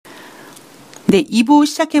네, 2부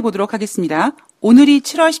시작해 보도록 하겠습니다. 오늘이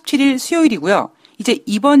 7월 17일 수요일이고요. 이제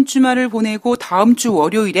이번 주말을 보내고 다음 주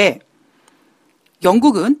월요일에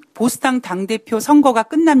영국은 보수당 당대표 선거가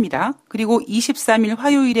끝납니다. 그리고 23일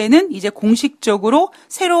화요일에는 이제 공식적으로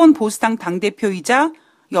새로운 보수당 당대표이자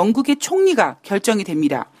영국의 총리가 결정이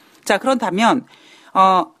됩니다. 자, 그렇다면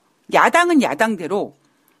야당은 야당대로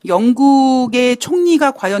영국의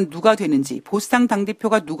총리가 과연 누가 되는지, 보수당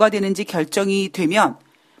당대표가 누가 되는지 결정이 되면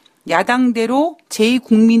야당대로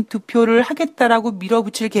제2국민투표를 하겠다라고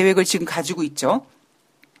밀어붙일 계획을 지금 가지고 있죠.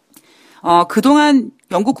 그동안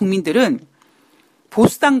영국 국민들은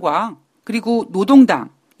보수당과 그리고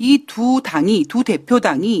노동당, 이 두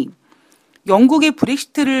대표당이 영국의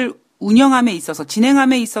브렉시트를 운영함에 있어서,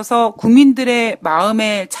 진행함에 있어서 국민들의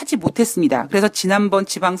마음에 차지 못했습니다. 그래서 지난번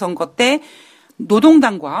지방선거 때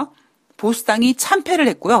노동당과 보수당이 참패를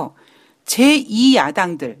했고요.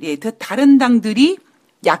 제2야당들, 다른 당들이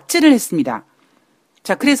약진을 했습니다.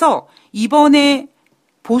 자, 그래서 이번에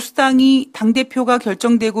보수당이 당대표가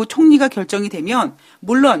결정되고 총리가 결정이 되면,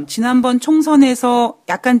 물론 지난번 총선에서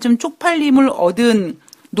약간 좀 쪽팔림을 얻은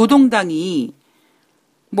노동당이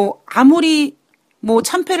아무리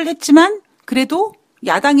참패를 했지만 그래도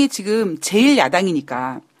야당이 지금 제일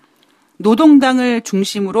야당이니까 노동당을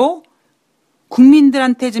중심으로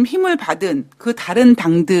국민들한테 좀 힘을 받은 그 다른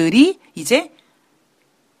당들이 이제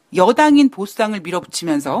여당인 보수당을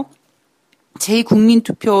밀어붙이면서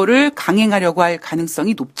제2국민투표를 강행하려고 할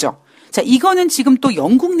가능성이 높죠. 자, 이거는 지금 또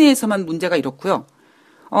영국 내에서만 문제가 이렇고요.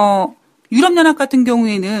 유럽연합 같은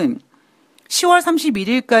경우에는 10월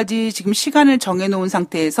 31일까지 지금 시간을 정해놓은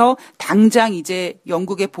상태에서 당장 이제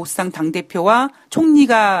영국의 보수당 당대표와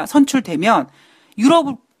총리가 선출되면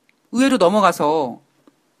유럽 의회로 넘어가서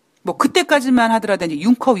그때까지만 하더라도 이제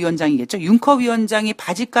융커 위원장이겠죠. 융커 위원장이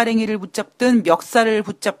바지가랭이를 붙잡든 멱살을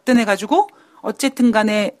붙잡든 해가지고 어쨌든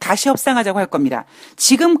간에 다시 협상하자고 할 겁니다.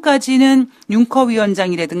 지금까지는 융커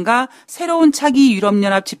위원장이라든가 새로운 차기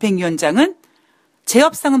유럽연합 집행위원장은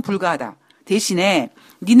재협상은 불가하다. 대신에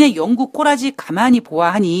니네 영국 꼬라지 가만히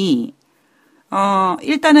보아하니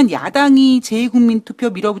일단은 야당이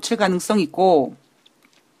제2국민투표 밀어붙일 가능성이 있고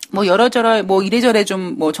여러저러 이래저래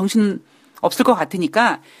좀 정신 없을 것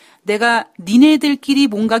같으니까 내가 니네들끼리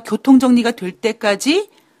뭔가 교통정리가 될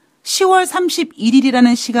때까지 10월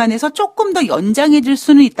 31일이라는 시간에서 조금 더 연장해 줄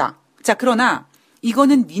수는 있다. 자, 그러나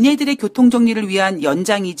이거는 니네들의 교통정리를 위한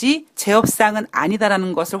연장이지 재협상은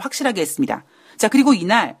아니다라는 것을 확실하게 했습니다. 자, 그리고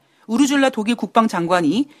이날 우르줄라 독일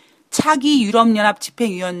국방장관이 차기 유럽연합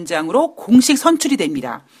집행위원장으로 공식 선출이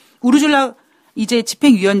됩니다. 우르줄라 이제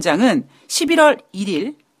집행위원장은 11월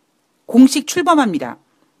 1일 공식 출범합니다.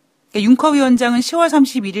 융커 위원장은 10월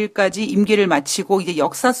 31일까지 임기를 마치고 이제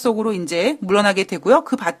역사 속으로 이제 물러나게 되고요.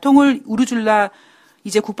 그 바통을 우르줄라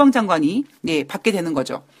이제 국방장관이 받게 되는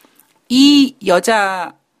거죠. 이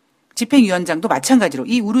여자 집행위원장도 마찬가지로,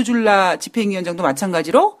 이 우르줄라 집행위원장도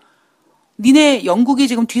마찬가지로 니네 영국이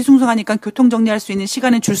지금 뒤숭숭하니까 교통정리할 수 있는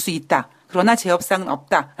시간은 줄 수 있다. 그러나 재협상은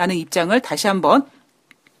없다라는 입장을 다시 한번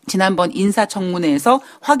지난번 인사청문회에서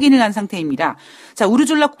확인을 한 상태입니다. 자,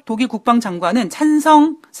 우르줄라 독일 국방장관은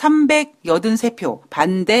찬성 383표,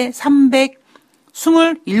 반대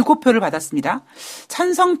 327표를 받았습니다.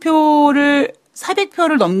 찬성표를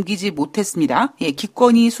 400표를 넘기지 못했습니다.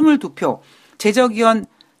 기권이 22표, 제적위원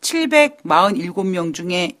 747명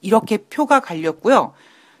중에 이렇게 표가 갈렸고요.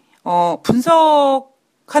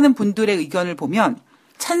 분석하는 분들의 의견을 보면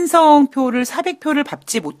찬성표를 400표를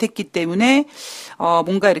밟지 못했기 때문에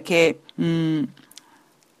뭔가 이렇게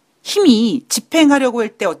힘이 집행하려고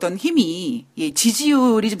할 때 어떤 힘이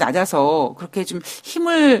지지율이 좀 낮아서 그렇게 좀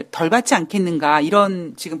힘을 덜 받지 않겠는가,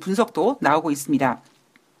 이런 지금 분석도 나오고 있습니다.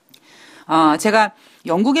 제가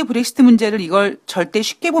영국의 브렉시트 문제를 이걸 절대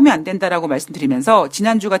쉽게 보면 안 된다라고 말씀드리면서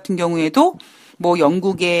지난주 같은 경우에도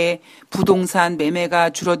영국의 부동산 매매가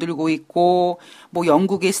줄어들고 있고,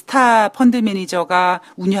 영국의 스타 펀드 매니저가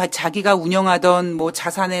자기가 운영하던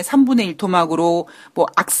자산의 3분의 1 토막으로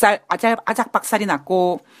아작박살이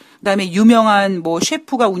났고, 그다음에 유명한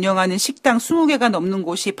셰프가 운영하는 식당 20개가 넘는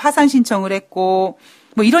곳이 파산 신청을 했고,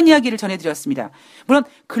 이런 이야기를 전해드렸습니다. 물론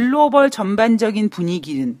글로벌 전반적인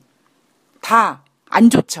분위기는 다 안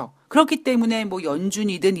좋죠. 그렇기 때문에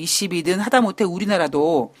연준이든 ECB든 하다못해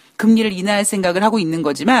우리나라도 금리를 인하할 생각을 하고 있는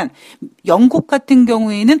거지만, 영국 같은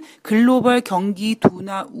경우에는 글로벌 경기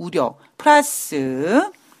둔화 우려 플러스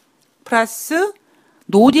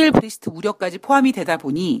노딜 브렉시트 우려까지 포함이 되다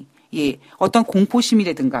보니 어떤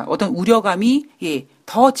공포심이라든가 어떤 우려감이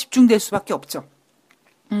더 집중될 수밖에 없죠.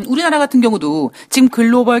 우리나라 같은 경우도 지금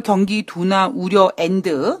글로벌 경기 둔화 우려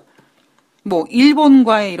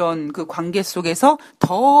일본과의 이런 그 관계 속에서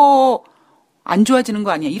더 안 좋아지는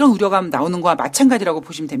거 아니야. 이런 우려감 나오는 거와 마찬가지라고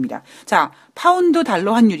보시면 됩니다. 자, 파운드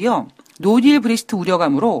달러 환율이요. 노딜 브렉시트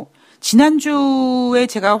우려감으로 지난주에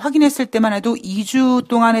제가 확인했을 때만 해도 2주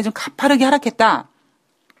동안에 좀 가파르게 하락했다.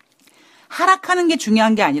 하락하는 게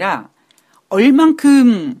중요한 게 아니라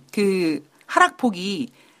얼만큼 그 하락폭이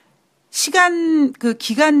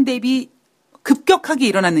기간 대비 급격하게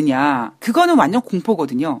일어났느냐. 그거는 완전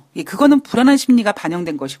공포거든요. 예, 그거는 불안한 심리가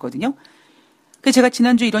반영된 것이거든요. 그래서 제가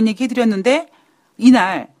지난주에 이런 얘기 해드렸는데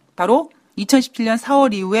이날 바로 2017년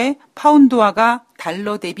 4월 이후에 파운드화가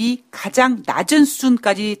달러 대비 가장 낮은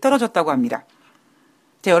수준까지 떨어졌다고 합니다.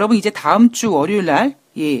 자, 여러분 이제 다음 주 월요일 날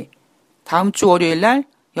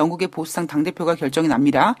영국의 보수당 당대표가 결정이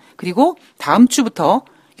납니다. 그리고 다음 주부터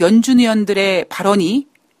연준 의원들의 발언이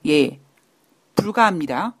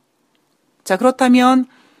불가합니다. 자, 그렇다면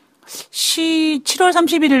 7월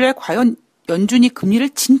 31일에 과연 연준이 금리를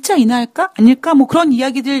진짜 인하할까? 아닐까? 뭐 그런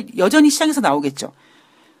이야기들 여전히 시장에서 나오겠죠.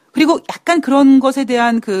 그리고 약간 그런 것에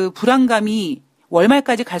대한 그 불안감이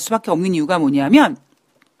월말까지 갈 수밖에 없는 이유가 뭐냐면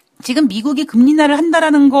지금 미국이 금리 인하를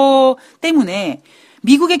한다라는 거 때문에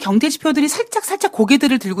미국의 경제 지표들이 살짝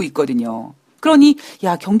고개들을 들고 있거든요. 그러니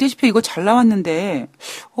야, 경제 지표 이거 잘 나왔는데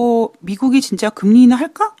미국이 진짜 금리 인하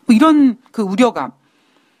할까? 뭐 이런 그 우려감.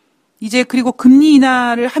 이제 그리고 금리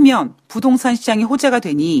인하를 하면 부동산 시장이 호재가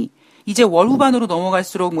되니 이제 월 후반으로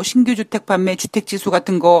넘어갈수록 뭐 신규 주택 판매, 주택 지수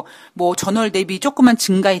같은 거 뭐 전월 대비 조금만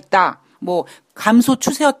증가했다. 뭐 감소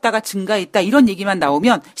추세였다가 증가했다. 이런 얘기만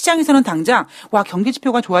나오면 시장에서는 당장 와, 경제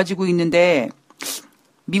지표가 좋아지고 있는데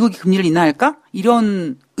미국이 금리를 인하할까?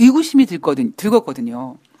 이런 의구심이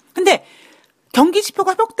들거든요. 근데 경기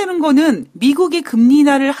지표가 회복되는 거는 미국이 금리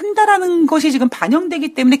인하를 한다라는 것이 지금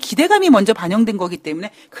반영되기 때문에 기대감이 먼저 반영된 거기 때문에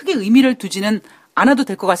크게 의미를 두지는 않아도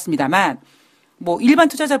될 것 같습니다만 뭐 일반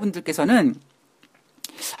투자자분들께서는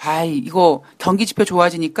이거 경기 지표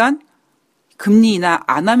좋아지니까 금리 인하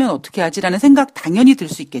안 하면 어떻게 하지라는 생각 당연히 들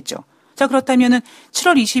수 있겠죠. 자, 그렇다면은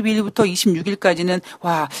 7월 22일부터 26일까지는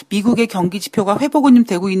와, 미국의 경기 지표가 회복은 좀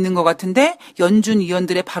되고 있는 것 같은데 연준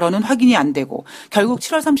위원들의 발언은 확인이 안 되고 결국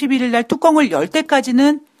 7월 31일 날 뚜껑을 열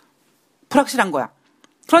때까지는 불확실한 거야.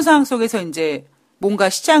 그런 상황 속에서 이제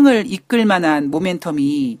뭔가 시장을 이끌 만한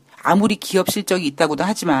모멘텀이 아무리 기업 실적이 있다고도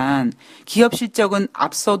하지만 기업 실적은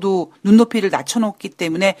앞서도 눈높이를 낮춰놓기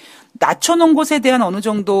때문에 낮춰놓은 것에 대한 어느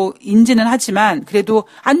정도 인지는 하지만 그래도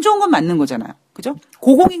안 좋은 건 맞는 거잖아요. 그죠?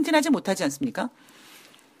 고공인진하지 못하지 않습니까?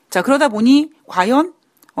 자, 그러다 보니 과연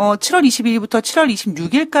 7월 22일부터 7월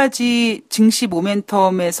 26일까지 증시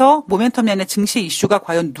모멘텀이 아니라 증시 이슈가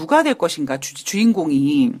과연 누가 될 것인가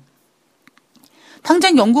주인공이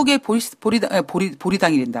당장 영국의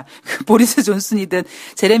보리당이된다. 보리스 존슨이든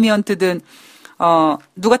제레미 헌트든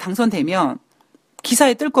누가 당선되면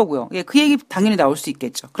기사에 뜰 거고요. 예, 그 얘기 당연히 나올 수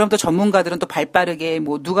있겠죠. 그럼 또 전문가들은 또 발빠르게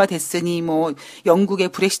뭐 누가 됐으니 뭐 영국의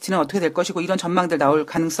브렉시트는 어떻게 될 것이고 이런 전망들 나올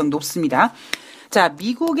가능성 높습니다. 자,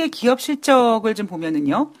 미국의 기업 실적을 좀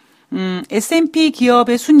보면은요. S&P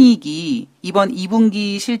기업의 순이익이 이번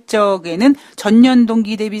 2분기 실적에는 전년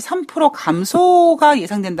동기 대비 3% 감소가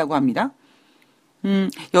예상된다고 합니다.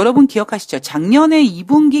 여러분 기억하시죠? 작년에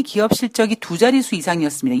 2분기 기업 실적이 두 자릿수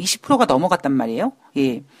이상이었습니다. 20%가 넘어갔단 말이에요.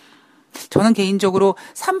 예. 저는 개인적으로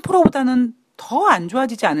 3%보다는 더 안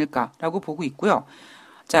좋아지지 않을까라고 보고 있고요.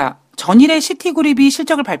 자, 전일에 시티그룹이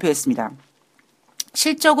실적을 발표했습니다.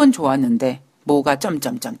 실적은 좋았는데 뭐가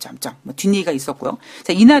뭐 뒷얘기가 있었고요.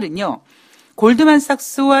 자, 이날은요.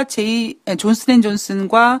 골드만삭스와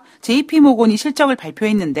존슨앤존슨과 JP모건이 실적을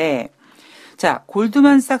발표했는데 자,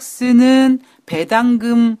 골드만삭스는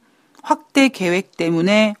배당금 확대 계획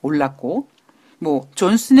때문에 올랐고 뭐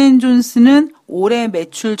존슨앤존슨은 올해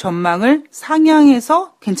매출 전망을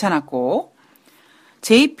상향해서 괜찮았고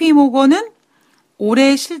JP모건은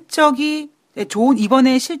올해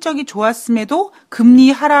이번에 실적이 좋았음에도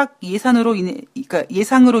금리 하락 예상으로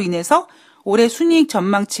인해서 올해 순이익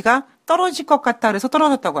전망치가 떨어질 것 같다 그래서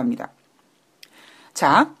떨어졌다고 합니다.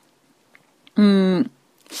 자,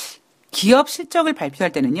 기업 실적을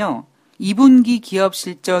발표할 때는요. 2분기 기업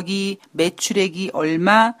실적이 매출액이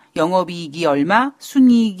얼마, 영업이익이 얼마,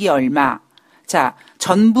 순이익이 얼마. 자,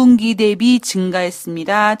 전분기 대비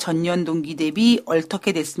증가했습니다. 전년 동기 대비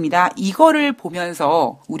어떻게 됐습니다. 이거를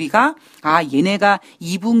보면서 우리가 얘네가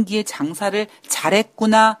 2분기에 장사를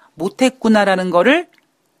잘했구나, 못했구나라는 거를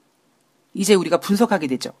이제 우리가 분석하게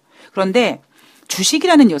되죠. 그런데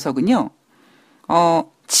주식이라는 녀석은요.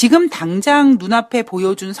 지금 당장 눈앞에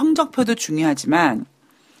보여준 성적표도 중요하지만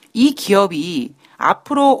이 기업이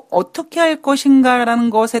앞으로 어떻게 할 것인가라는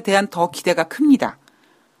것에 대한 더 기대가 큽니다.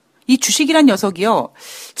 이 주식이란 녀석이요.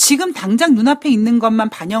 지금 당장 눈앞에 있는 것만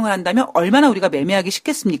반영을 한다면 얼마나 우리가 매매하기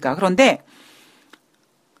쉽겠습니까? 그런데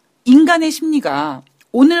인간의 심리가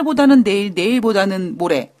오늘보다는 내일, 내일보다는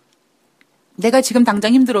모레. 내가 지금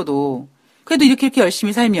당장 힘들어도 그래도 이렇게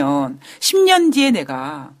열심히 살면 10년 뒤에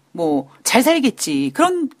내가 뭐 잘 살겠지.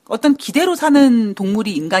 그런 어떤 기대로 사는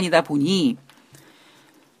동물이 인간이다 보니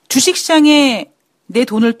주식시장에 내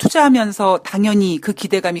돈을 투자하면서 당연히 그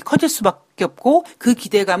기대감이 커질 수밖에 없고 그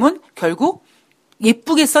기대감은 결국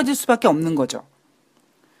예쁘게 써질 수밖에 없는 거죠.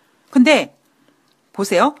 근데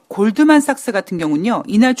보세요. 골드만삭스 같은 경우는요.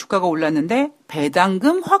 이날 주가가 올랐는데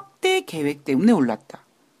배당금 확대 계획 때문에 올랐다.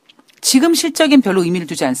 지금 실적엔 별로 의미를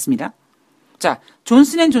두지 않습니다. 자,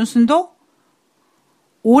 존슨앤존슨도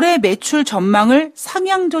올해 매출 전망을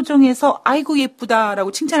상향 조정해서 아이고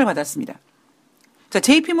예쁘다라고 칭찬을 받았습니다. 자,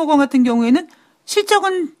 JP모건 같은 경우에는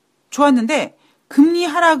실적은 좋았는데 금리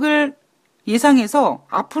하락을 예상해서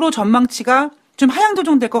앞으로 전망치가 좀 하향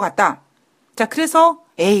조정될 것 같다. 자, 그래서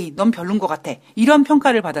에이, 넌 별론 것 같아. 이런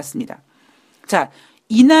평가를 받았습니다. 자,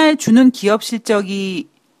 이날 주는 기업 실적과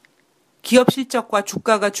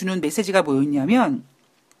주가가 주는 메시지가 뭐였냐면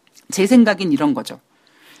제 생각엔 이런 거죠.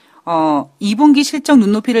 2분기 실적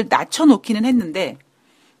눈높이를 낮춰놓기는 했는데,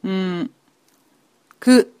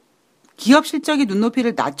 그 기업 실적의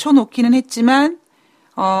눈높이를 낮춰놓기는 했지만,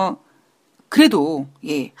 그래도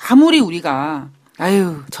예, 아무리 우리가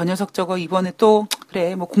아유, 저 녀석 저거 이번에 또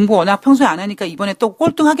그래 뭐 공부 워낙 평소에 안 하니까 이번에 또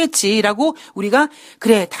꼴등하겠지라고 우리가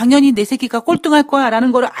그래 당연히 내 새끼가 꼴등할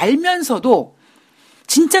거야라는 걸 알면서도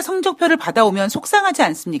진짜 성적표를 받아오면 속상하지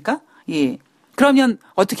않습니까? 예. 그러면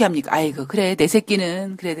어떻게 합니까? 아이고 그래 내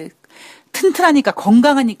새끼는 그래 튼튼하니까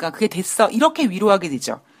건강하니까 그게 됐어 이렇게 위로하게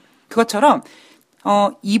되죠. 그것처럼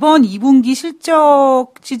이번 2분기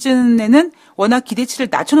실적 시즌에는 워낙 기대치를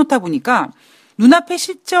낮춰놓다 보니까 눈앞의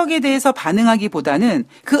실적에 대해서 반응하기보다는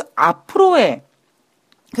그 앞으로의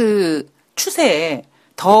그 추세에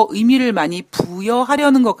더 의미를 많이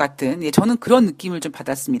부여하려는 것 같은, 예, 저는 그런 느낌을 좀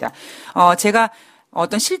받았습니다. 제가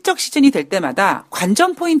어떤 실적 시즌이 될 때마다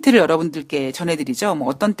관전 포인트를 여러분들께 전해드리죠. 뭐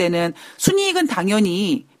어떤 때는 순이익은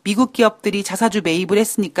당연히 미국 기업들이 자사주 매입을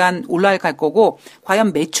했으니까 올라갈 거고,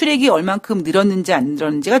 과연 매출액이 얼만큼 늘었는지 안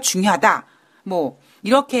늘었는지가 중요하다. 뭐,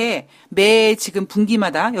 이렇게 매 지금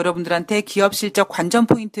분기마다 여러분들한테 기업 실적 관전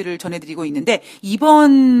포인트를 전해드리고 있는데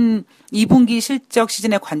이번 2분기 실적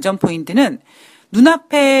시즌의 관전 포인트는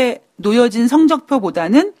눈앞에 놓여진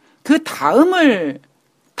성적표보다는 그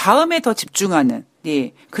다음에 더 집중하는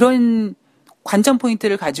예, 그런 관전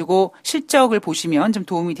포인트를 가지고 실적을 보시면 좀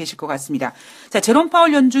도움이 되실 것 같습니다. 자, 제롬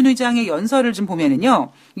파월 연준 의장의 연설을 좀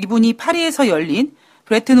보면은요. 이분이 파리에서 열린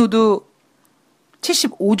브레튼 우드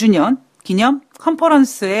 75주년 기념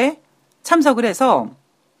컨퍼런스에 참석을 해서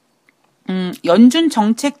연준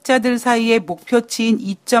정책자들 사이의 목표치인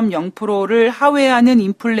 2.0%를 하회하는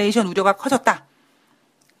인플레이션 우려가 커졌다.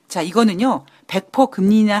 자, 이거는요. 100%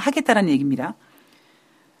 금리 인하 하겠다라는 얘기입니다.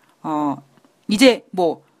 이제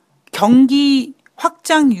뭐 경기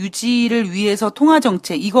확장 유지를 위해서 통화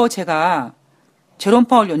정책 이거 제가 제롬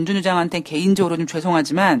파월 연준 의장한테 개인적으로 좀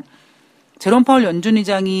죄송하지만 제롬 파월 연준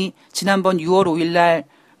의장이 지난번 6월 5일 날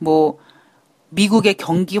뭐 미국의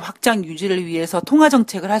경기 확장 유지를 위해서 통화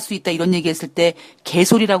정책을 할 수 있다 이런 얘기했을 때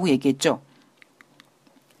개소리라고 얘기했죠.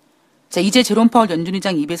 자, 이제 제롬 파월 연준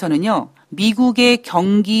의장 입에서는요. 미국의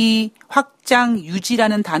경기 확장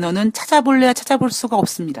유지라는 단어는 찾아볼래야 찾아볼 수가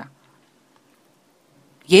없습니다.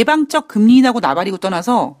 예방적 금리 인하고 나발이고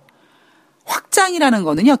떠나서 확장이라는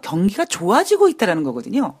거는요. 경기가 좋아지고 있다라는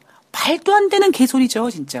거거든요. 말도 안 되는 개소리죠,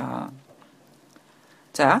 진짜.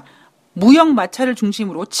 자, 무역 마찰을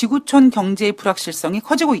중심으로 지구촌 경제의 불확실성이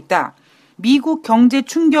커지고 있다. 미국 경제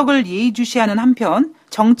충격을 예의주시하는 한편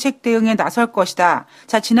정책 대응에 나설 것이다.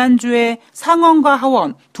 자, 지난주에 상원과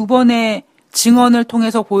하원 두 번의 증언을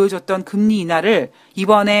통해서 보여줬던 금리 인하를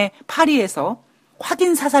이번에 파리에서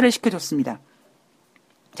확인 사살을 시켜줬습니다.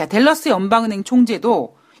 자, 댈러스 연방은행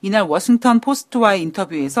총재도 이날 워싱턴 포스트와의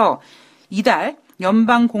인터뷰에서 이달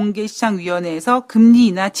연방공개시장위원회에서 금리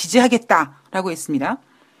인하 지지하겠다라고 했습니다.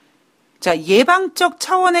 자, 예방적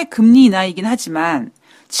차원의 금리 인하이긴 하지만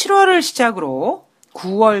 7월을 시작으로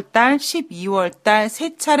 9월 달, 12월 달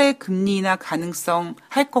세 차례 금리 인하 가능성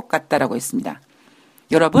할 것 같다라고 했습니다.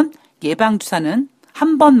 여러분, 예방 주사는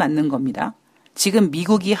한 번 맞는 겁니다. 지금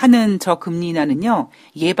미국이 하는 저 금리 인하는요.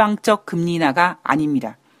 예방적 금리 인하가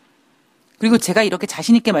아닙니다. 그리고 제가 이렇게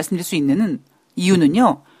자신 있게 말씀드릴 수 있는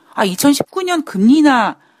이유는요. 2019년 금리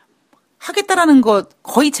인하 하겠다라는 것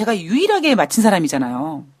거의 제가 유일하게 마친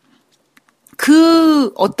사람이잖아요.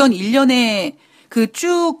 그 어떤 일련의 그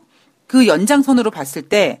연장선으로 봤을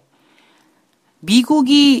때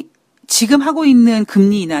미국이 지금 하고 있는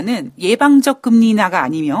금리 인하는 예방적 금리 인하가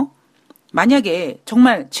아니며 만약에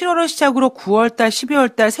정말 7월을 시작으로 9월 달,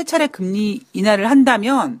 12월 달 세 차례 금리 인하를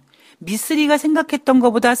한다면 미쓰리가 생각했던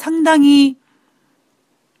것보다 상당히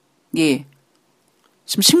예,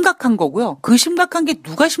 좀 심각한 거고요. 그 심각한 게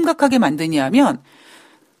누가 심각하게 만드냐면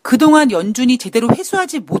그동안 연준이 제대로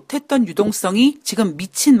회수하지 못했던 유동성이 지금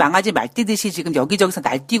미친 망아지 말뛰듯이 지금 여기저기서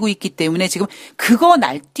날뛰고 있기 때문에 지금 그거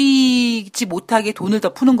날뛰지 못하게 돈을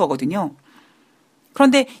더 푸는 거거든요.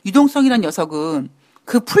 그런데 유동성이란 녀석은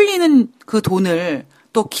그 풀리는 그 돈을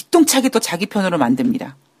또 기똥차게 또 자기 편으로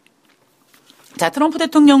만듭니다. 자, 트럼프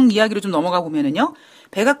대통령 이야기로 좀 넘어가 보면은요.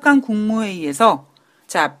 백악관 국무회의에서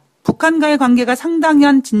자, 북한과의 관계가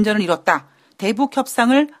상당한 진전을 이뤘다. 대북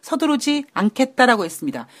협상을 서두르지 않겠다라고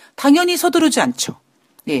했습니다. 당연히 서두르지 않죠.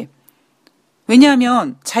 예.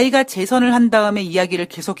 왜냐하면 자기가 재선을 한 다음에 이야기를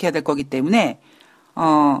계속해야 될 거기 때문에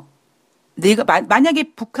내가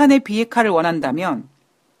만약에 북한의 비핵화를 원한다면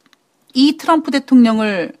이 트럼프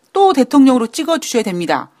대통령을 또 대통령으로 찍어 주셔야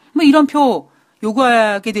됩니다. 뭐 이런 표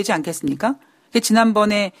요구하게 되지 않겠습니까?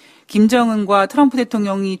 지난번에 김정은과 트럼프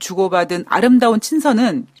대통령이 주고받은 아름다운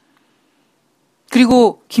친서는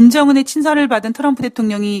그리고 김정은의 친서를 받은 트럼프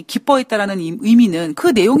대통령이 기뻐했다라는 의미는 그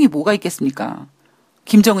내용이 뭐가 있겠습니까?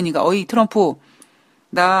 김정은이가 어이 트럼프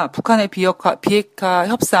나 북한의 비핵화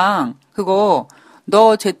협상 그거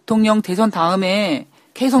너 대통령 대선 다음에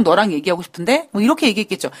계속 너랑 얘기하고 싶은데 뭐 이렇게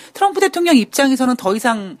얘기했겠죠. 트럼프 대통령 입장에서는 더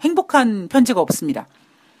이상 행복한 편지가 없습니다.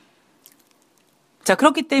 자,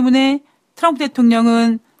 그렇기 때문에 트럼프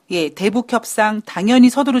대통령은 예, 대북 협상 당연히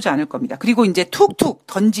서두르지 않을 겁니다. 그리고 이제 툭툭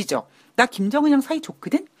던지죠. 나 김정은이랑 사이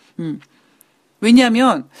좋거든?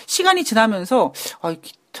 왜냐하면 시간이 지나면서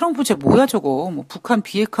트럼프 쟤 뭐야 저거 뭐 북한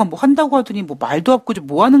비핵화 뭐 한다고 하더니 뭐 말도 없고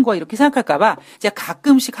뭐 하는 거야 이렇게 생각할까봐 이제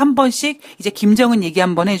가끔씩 한 번씩 이제 김정은 얘기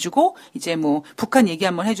한번 해주고 이제 뭐 북한 얘기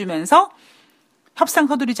한번 해주면서 협상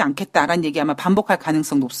서두르지 않겠다라는 얘기 아마 반복할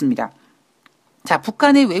가능성 높습니다. 자,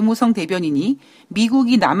 북한의 외무성 대변인이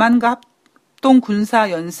미국이 남한과 합동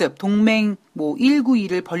군사 연습 동맹 뭐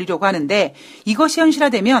 192를 벌이려고 하는데 이것이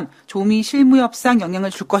현실화되면 조미 실무 협상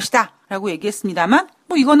영향을 줄 것이다라고 얘기했습니다만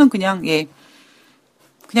뭐 이거는 그냥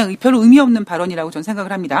그냥 별로 의미 없는 발언이라고 저는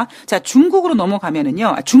생각을 합니다. 자, 중국으로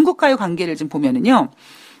넘어가면은요. 중국과의 관계를 좀 보면은요.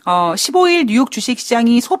 15일 뉴욕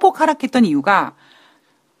주식시장이 소폭 하락했던 이유가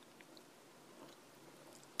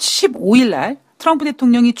 15일 날 트럼프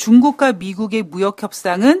대통령이 중국과 미국의 무역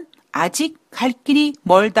협상은 아직 갈 길이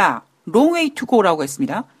멀다. long way to go라고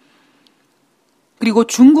했습니다. 그리고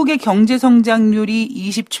중국의 경제 성장률이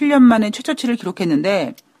 27년 만에 최저치를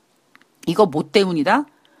기록했는데 이거 뭐 때문이다?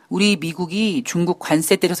 우리 미국이 중국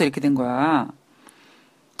관세 때려서 이렇게 된 거야.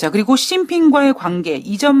 자, 그리고 시진핑과의 관계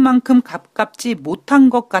이전만큼 가깝지 못한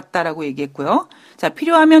것 같다라고 얘기했고요. 자,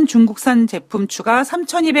 필요하면 중국산 제품 추가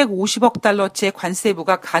 3,250억 달러치의 관세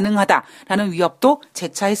부과 가능하다라는 위협도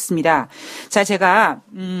재차했습니다. 자, 제가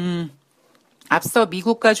앞서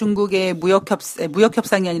미국과 중국의 무역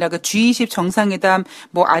협상이 아니라 그 G20 정상회담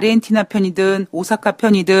뭐 아르헨티나 편이든 오사카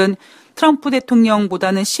편이든 트럼프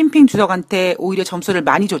대통령보다는 시진핑 주석한테 오히려 점수를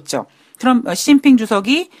많이 줬죠. 시진핑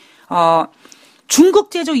주석이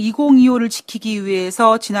중국 제조 2025를 지키기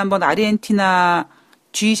위해서 지난번 아르헨티나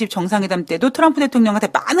G20 정상회담 때도 트럼프 대통령한테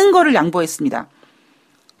많은 거를 양보했습니다.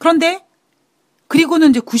 그런데 그리고는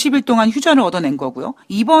이제 90일 동안 휴전을 얻어낸 거고요.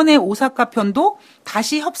 이번에 오사카 편도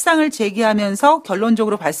다시 협상을 재개하면서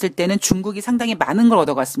결론적으로 봤을 때는 중국이 상당히 많은 걸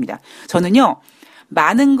얻어갔습니다. 저는요,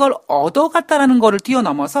 많은 걸 얻어갔다라는 거를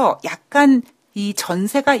뛰어넘어서 약간 이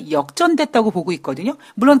전세가 역전됐다고 보고 있거든요.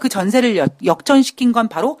 물론 그 전세를 역전시킨 건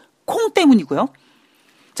바로 콩 때문이고요.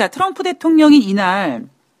 자, 트럼프 대통령이 이날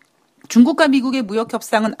중국과 미국의 무역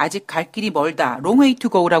협상은 아직 갈 길이 멀다. long way to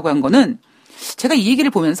go라고 한 거는 제가 이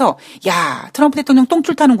얘기를 보면서 야, 트럼프 대통령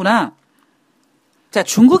똥줄 타는구나. 자,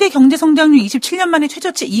 중국의 경제 성장률 27년 만에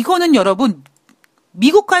최저치 이거는 여러분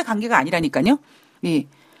미국과의 관계가 아니라니까요. 예.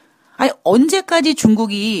 아니 언제까지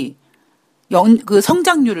중국이 그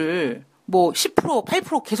성장률을 뭐 10%,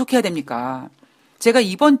 8% 계속해야 됩니까? 제가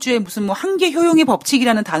이번 주에 무슨 뭐 한계 효용의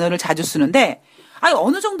법칙이라는 단어를 자주 쓰는데 아니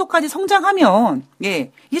어느 정도까지 성장하면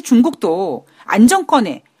예, 이제 중국도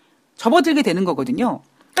안정권에 접어들게 되는 거거든요.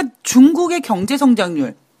 그러니까 중국의 경제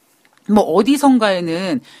성장률 뭐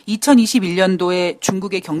어디선가에는 2021년도에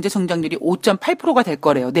중국의 경제 성장률이 5.8%가 될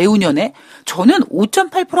거래요. 내후년에. 저는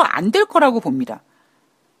 5.8% 안 될 거라고 봅니다.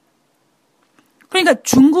 그러니까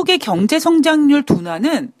중국의 경제 성장률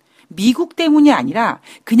둔화는 미국 때문이 아니라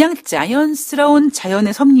그냥 자연스러운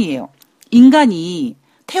자연의 섭리예요. 인간이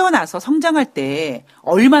태어나서 성장할 때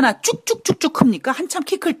얼마나 쭉쭉쭉쭉 큽니까? 한참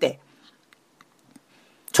키 클 때.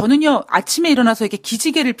 저는요, 아침에 일어나서 이렇게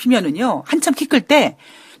기지개를 피면은요, 한참 키 클 때,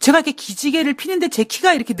 제가 이렇게 기지개를 피는데 제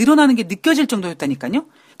키가 이렇게 늘어나는 게 느껴질 정도였다니까요?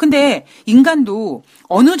 근데 인간도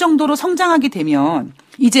어느 정도로 성장하게 되면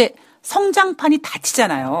이제 성장판이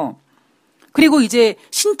닫히잖아요. 그리고 이제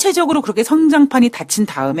신체적으로 그렇게 성장판이 닫힌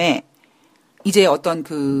다음에 이제 어떤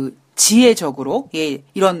그 지혜적으로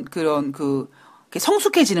이런 그런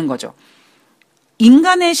성숙해지는 거죠.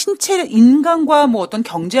 인간의 신체, 인간과 뭐 어떤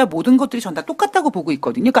경제와 모든 것들이 전 다 똑같다고 보고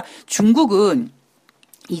있거든요. 그러니까 중국은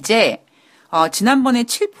이제 지난번에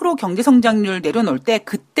 7% 경제 성장률 내려놓을 때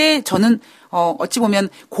그때 저는 어찌 보면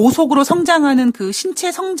고속으로 성장하는 그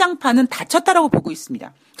신체 성장판은 닫혔다라고 보고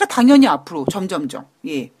있습니다. 그러니까 당연히 앞으로 점점점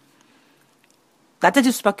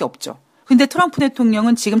낮아질 수밖에 없죠. 근데 트럼프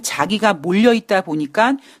대통령은 지금 자기가 몰려있다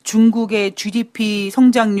보니까 중국의 GDP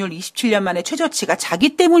성장률 27년 만에 최저치가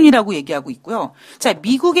자기 때문이라고 얘기하고 있고요. 자,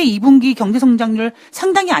 미국의 2분기 경제 성장률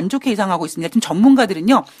상당히 안 좋게 예상하고 있습니다. 지금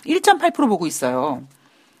전문가들은요, 1.8% 보고 있어요.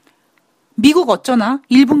 미국 어쩌나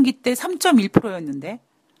 1분기 때 3.1%였는데,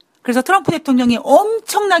 그래서 트럼프 대통령이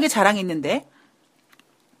엄청나게 자랑했는데,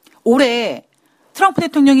 올해 트럼프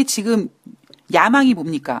대통령이 지금 야망이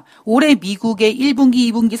뭡니까? 올해 미국의 1분기,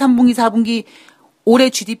 2분기, 3분기, 4분기 올해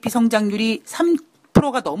GDP 성장률이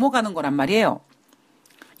 3%가 넘어가는 거란 말이에요.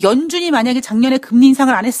 연준이 만약에 작년에 금리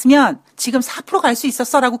인상을 안 했으면 지금 4% 갈 수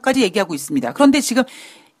있었어라고까지 얘기하고 있습니다. 그런데 지금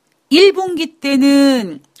 1분기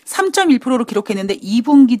때는 3.1%로 기록했는데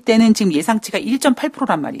 2분기 때는 지금 예상치가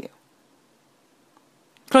 1.8%란 말이에요.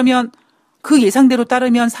 그러면 그 예상대로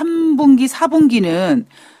따르면 3분기, 4분기는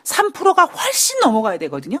 3%가 훨씬 넘어가야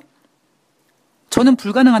되거든요. 저는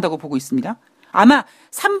불가능하다고 보고 있습니다. 아마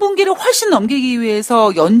 3분기를 훨씬 넘기기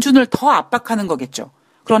위해서 연준을 더 압박하는 거겠죠.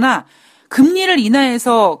 그러나 금리를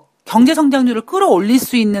인하해서 경제 성장률을 끌어올릴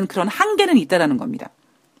수 있는 그런 한계는 있다라는 겁니다.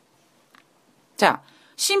 자,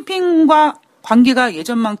 시진핑과 관계가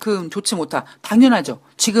예전만큼 좋지 못하. 당연하죠.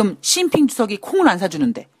 지금 시진핑 주석이 콩을 안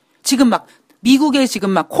사주는데. 지금 막 미국에 지금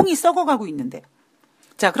막 콩이 썩어가고 있는데.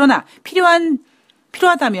 자, 그러나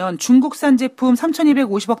필요하다면 중국산 제품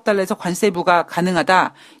 3,250억 달러에서 관세 부과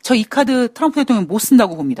가능하다. 저 이 카드 트럼프 대통령 못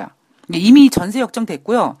쓴다고 봅니다. 이미 전세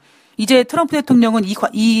역정됐고요. 이제 트럼프 대통령은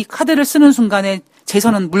이 카드를 쓰는 순간에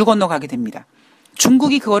재선은 물 건너가게 됩니다.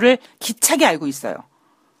 중국이 그거를 기차게 알고 있어요.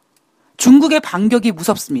 중국의 반격이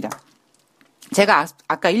무섭습니다. 제가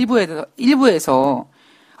아까 일부에서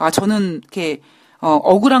저는 이렇게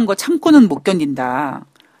억울한 거 참고는 못 견딘다.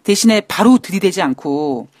 대신에 바로 들이대지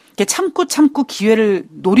않고 이렇게 참고 기회를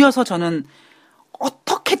노려서 저는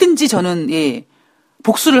어떻게든지 저는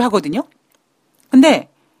복수를 하거든요. 근데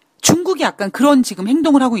중국이 약간 그런 지금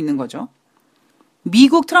행동을 하고 있는 거죠.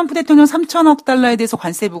 미국 트럼프 대통령 3천억 달러에 대해서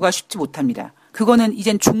관세 부과 쉽지 못합니다. 그거는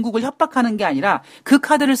이젠 중국을 협박하는 게 아니라 그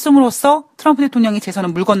카드를 씀으로써 트럼프 대통령의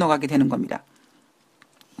재선은 물 건너가게 되는 겁니다.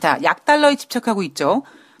 자, 약달러에 집착하고 있죠.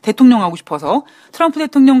 대통령 하고 싶어서 트럼프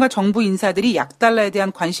대통령과 정부 인사들이 약달러에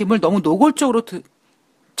대한 관심을 너무 노골적으로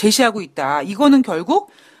제시하고 있다. 이거는 결국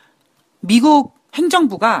미국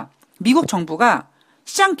정부가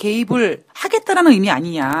시장 개입을 하겠다라는 의미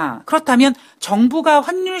아니냐. 그렇다면 정부가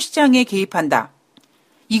환율 시장에 개입한다.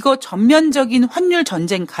 이거 전면적인 환율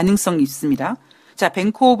전쟁 가능성이 있습니다. 자,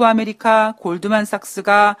 뱅크 오브 아메리카,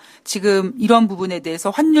 골드만삭스가 지금 이런 부분에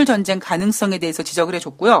대해서 환율 전쟁 가능성에 대해서 지적을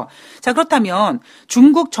해줬고요. 자, 그렇다면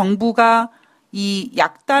중국 정부가 이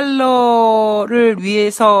약달러를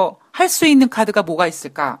위해서 할 수 있는 카드가 뭐가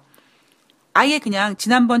있을까? 아예 그냥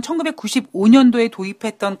지난번 1995년도에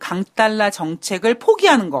도입했던 강달러 정책을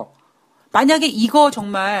포기하는 거. 만약에 이거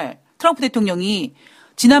정말 트럼프 대통령이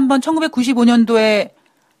지난번 1995년도에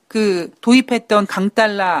그 도입했던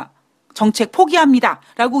강달러 정책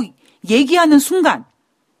포기합니다라고 얘기하는 순간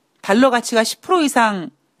달러 가치가 10% 이상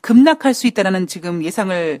급락할 수 있다는 지금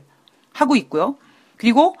예상을 하고 있고요.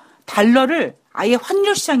 그리고 달러를 아예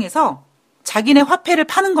환율 시장에서 자기네 화폐를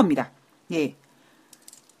파는 겁니다. 예.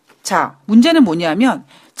 자, 문제는 뭐냐면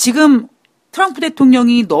지금 트럼프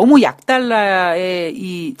대통령이 너무 약달러에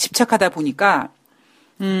집착하다 보니까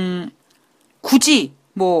굳이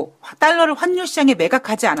뭐 달러를 환율 시장에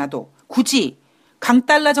매각하지 않아도 굳이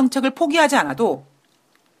강달러 정책을 포기하지 않아도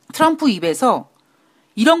트럼프 입에서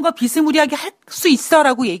이런 거 비스무리하게 할 수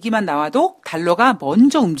있어라고 얘기만 나와도 달러가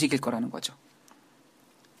먼저 움직일 거라는 거죠.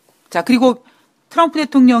 자, 그리고 트럼프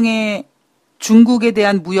대통령의 중국에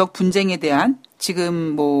대한 무역 분쟁에 대한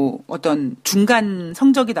지금 뭐 어떤 중간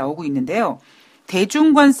성적이 나오고 있는데요.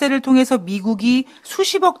 대중 관세를 통해서 미국이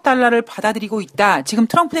수십억 달러를 받아들이고 있다. 지금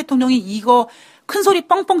트럼프 대통령이 이거 큰 소리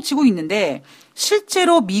뻥뻥 치고 있는데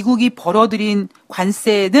실제로 미국이 벌어들인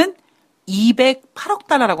관세는 208억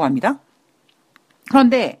달러라고 합니다.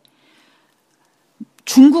 그런데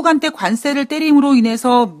중국한테 관세를 때림으로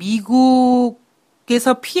인해서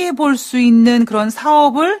미국에서 피해 볼 수 있는 그런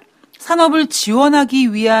산업을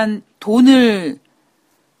지원하기 위한 돈을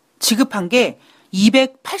지급한 게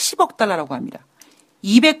 280억 달러라고 합니다.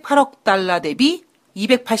 208억 달러 대비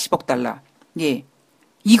 280억 달러. 예.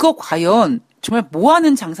 이거 과연 정말 뭐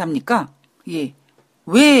하는 장사입니까? 예.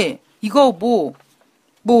 왜 이거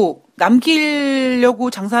남기려고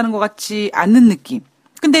장사하는 것 같지 않는 느낌.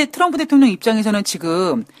 근데 트럼프 대통령 입장에서는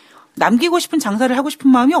지금 남기고 싶은 장사를 하고 싶은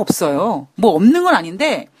마음이 없어요. 뭐 없는 건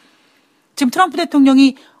아닌데 지금 트럼프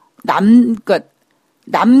대통령이 그러니까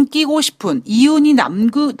남기고 싶은 이윤이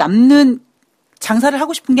남는 장사를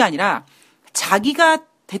하고 싶은 게 아니라 자기가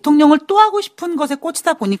대통령을 또 하고 싶은 것에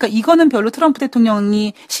꽂히다 보니까 이거는 별로 트럼프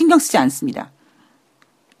대통령이 신경 쓰지 않습니다.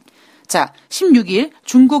 자, 16일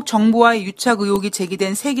중국 정부와의 유착 의혹이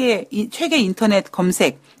제기된 세계 최대 인터넷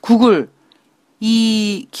검색 구글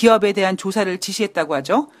이 기업에 대한 조사를 지시했다고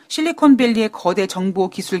하죠. 실리콘밸리의 거대 정보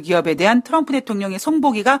기술 기업에 대한 트럼프 대통령의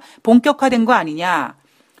손보기가 본격화된 거 아니냐.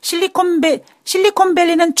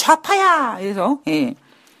 실리콘밸리는 좌파야. 그래서 예.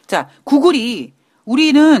 자, 구글이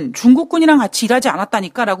우리는 중국군이랑 같이 일하지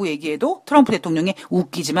않았다니까라고 얘기해도 트럼프 대통령이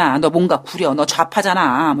웃기지 마. 너 뭔가 구려. 너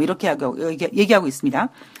좌파잖아. 뭐 이렇게 얘기하고 있습니다.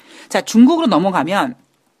 자, 중국으로 넘어가면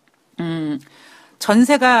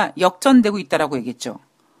전세가 역전되고 있다라고 얘기했죠.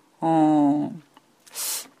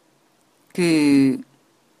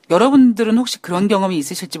 여러분들은 혹시 그런 경험이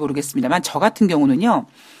있으실지 모르겠습니다만 저 같은 경우는요.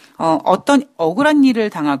 어떤 억울한 일을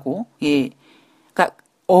당하고 예. 그러니까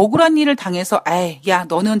억울한 일을 당해서 야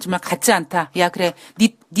너는 정말 같지 않다. 야 그래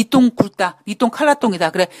니 똥 굵다. 니 똥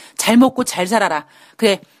칼라똥이다. 그래 잘 먹고 잘 살아라.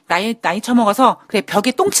 그래 나이 처먹어서 그래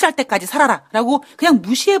벽에 똥칠할 때까지 살아라. 라고 그냥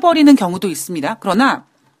무시해버리는 경우도 있습니다. 그러나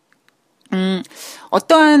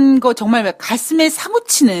어떠한 거 정말 가슴에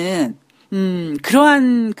사무치는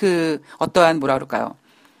그러한 어떠한 뭐라 그럴까요?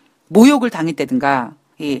 모욕을 당했다든가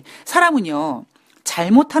예. 사람은요.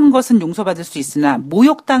 잘못한 것은 용서받을 수 있으나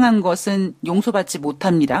모욕당한 것은 용서받지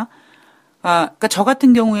못합니다. 그러니까 저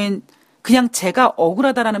같은 경우엔 그냥 제가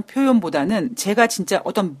억울하다라는 표현보다는 제가 진짜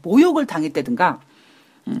어떤 모욕을 당했다든가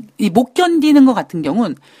이 못 견디는 것 같은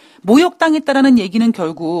경우는 모욕당했다라는 얘기는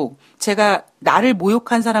결국 제가 나를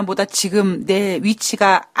모욕한 사람보다 지금 내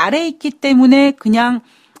위치가 아래에 있기 때문에 그냥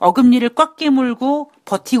어금니를 꽉 깨물고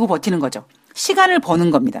버티는 거죠. 시간을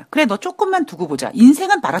버는 겁니다. 그래 너 조금만 두고 보자.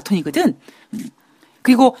 인생은 마라톤이거든.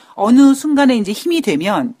 그리고 어느 순간에 이제 힘이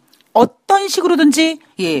되면 어떤 식으로든지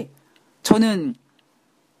예 저는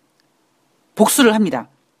복수를 합니다.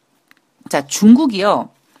 자 중국이요.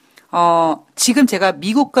 지금 제가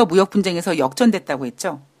미국과 무역 분쟁에서 역전됐다고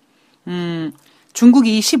했죠.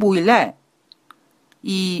 중국이 15일 날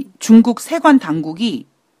이 중국 세관 당국이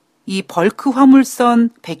이 벌크 화물선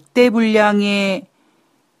 100대 분량의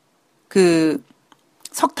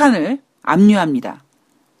석탄을 압류합니다.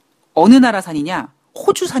 어느 나라산이냐?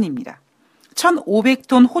 호주산입니다.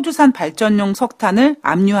 1,500톤 호주산 발전용 석탄을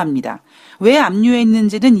압류합니다. 왜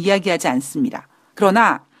압류했는지는 이야기하지 않습니다.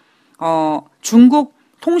 그러나 중국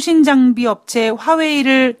통신장비 업체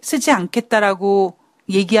화웨이를 쓰지 않겠다라고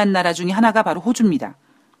얘기한 나라 중에 하나가 바로 호주입니다.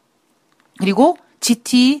 그리고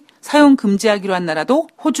GT 사용 금지하기로 한 나라도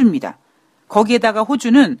호주입니다. 거기에다가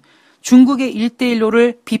호주는 중국의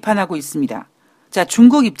 1대1로를 비판하고 있습니다. 자,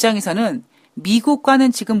 중국 입장에서는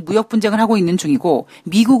미국과는 지금 무역 분쟁을 하고 있는 중이고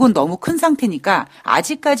미국은 너무 큰 상태니까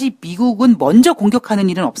아직까지 미국은 먼저 공격하는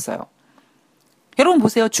일은 없어요. 여러분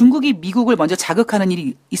보세요. 중국이 미국을 먼저 자극하는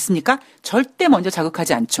일이 있습니까? 절대 먼저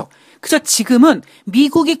자극하지 않죠. 그저 지금은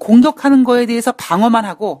미국이 공격하는 거에 대해서 방어만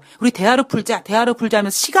하고 우리 대화로 풀자 하면서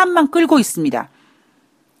시간만 끌고 있습니다.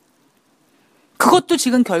 그것도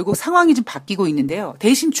지금 결국 상황이 좀 바뀌고 있는데요.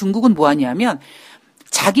 대신 중국은 뭐 하냐면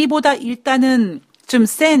자기보다 일단은 좀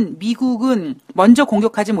센 미국은 먼저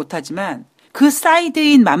공격하지 못하지만 그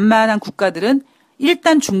사이드인 만만한 국가들은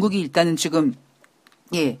일단 중국이 일단은 지금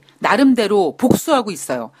예 나름대로 복수하고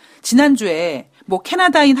있어요. 지난주에 뭐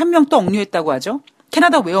캐나다인 한 명 또 억류했다고 하죠.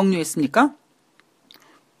 캐나다 왜 억류했습니까?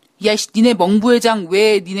 야, 니네 멍부회장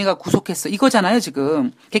왜 니네가 구속했어? 이거잖아요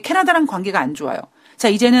지금. 캐나다랑 관계가 안 좋아요. 자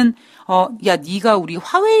이제는 야 니가 우리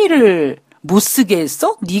화웨이를 못 쓰게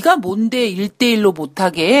했어? 니가 뭔데 1대1로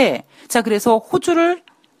못하게 해? 자 그래서 호주를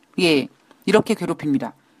예 이렇게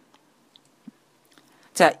괴롭힙니다.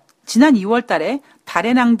 자 지난 2월 달에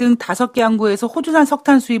다레낭 등 5개 항구에서 호주산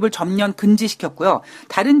석탄 수입을 전면 금지시켰고요.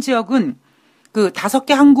 다른 지역은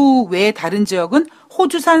 5개 항구 외의 다른 지역은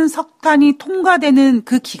호주산 석탄이 통과되는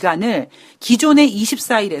그 기간을 기존의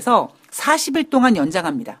 24일에서 40일 동안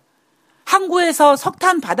연장합니다. 항구에서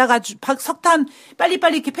석탄 석탄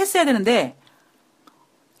빨리빨리 이렇게 패스해야 되는데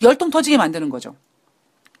열통 터지게 만드는 거죠.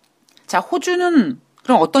 자, 호주는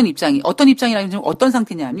그럼 어떤 입장이라면 어떤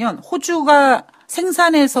상태냐면 호주가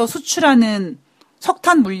생산해서 수출하는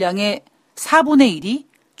석탄 물량의 4분의 1이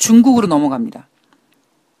중국으로 넘어갑니다.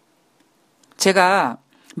 제가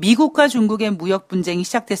미국과 중국의 무역 분쟁이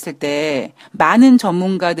시작됐을 때 많은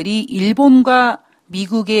전문가들이 일본과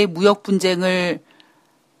미국의 무역 분쟁을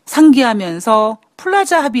상기하면서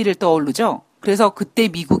플라자 합의를 떠오르죠. 그래서 그때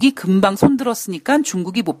미국이 금방 손들었으니까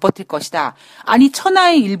중국이 못 버틸 것이다. 아니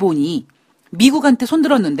천하의 일본이 미국한테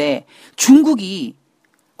손들었는데 중국이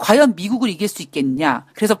과연 미국을 이길 수 있겠냐.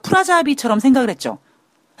 그래서 플라자 합의처럼 생각을 했죠.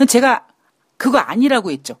 제가 그거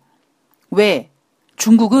아니라고 했죠. 왜?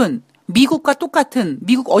 중국은 미국과 똑같은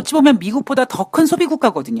어찌 보면 미국보다 더 큰 소비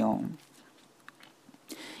국가거든요.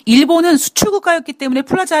 일본은 수출 국가였기 때문에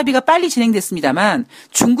플라자 합의가 빨리 진행됐습니다만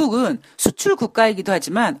중국은 수출 국가이기도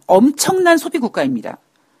하지만 엄청난 소비 국가입니다.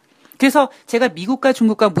 그래서 제가 미국과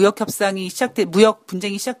중국과 무역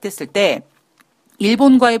분쟁이 시작됐을 때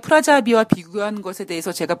일본과의 플라자 합의와 비교한 것에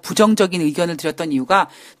대해서 제가 부정적인 의견을 드렸던 이유가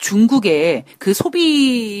중국의 그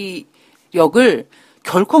소비력을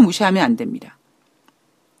결코 무시하면 안 됩니다.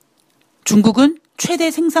 중국은 최대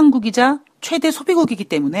생산국이자 최대 소비국이기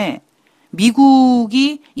때문에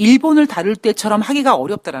미국이 일본을 다룰 때처럼 하기가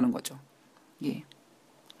어렵다라는 거죠. 예.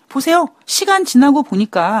 보세요. 시간 지나고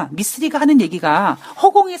보니까 미쓰리가 하는 얘기가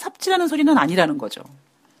허공에 삽질하는 소리는 아니라는 거죠.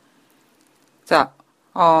 자,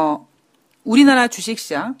 우리나라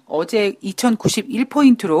주식시장 어제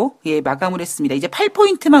 2091포인트로 마감을 했습니다. 이제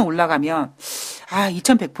 8포인트만 올라가면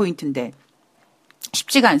 2100포인트인데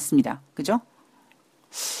쉽지가 않습니다. 그죠?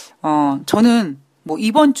 저는 뭐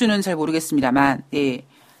이번 주는 잘 모르겠습니다만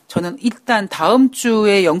저는 일단 다음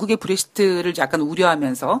주에 영국의 브렉시트를 약간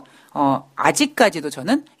우려하면서 아직까지도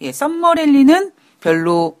저는 썸머 랠리는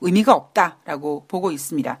별로 의미가 없다라고 보고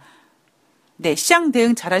있습니다. 네, 시장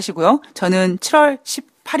대응 잘 하시고요. 저는 7월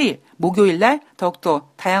 18일 목요일 날 더욱더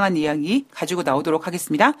다양한 이야기 가지고 나오도록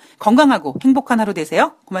하겠습니다. 건강하고 행복한 하루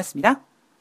되세요. 고맙습니다.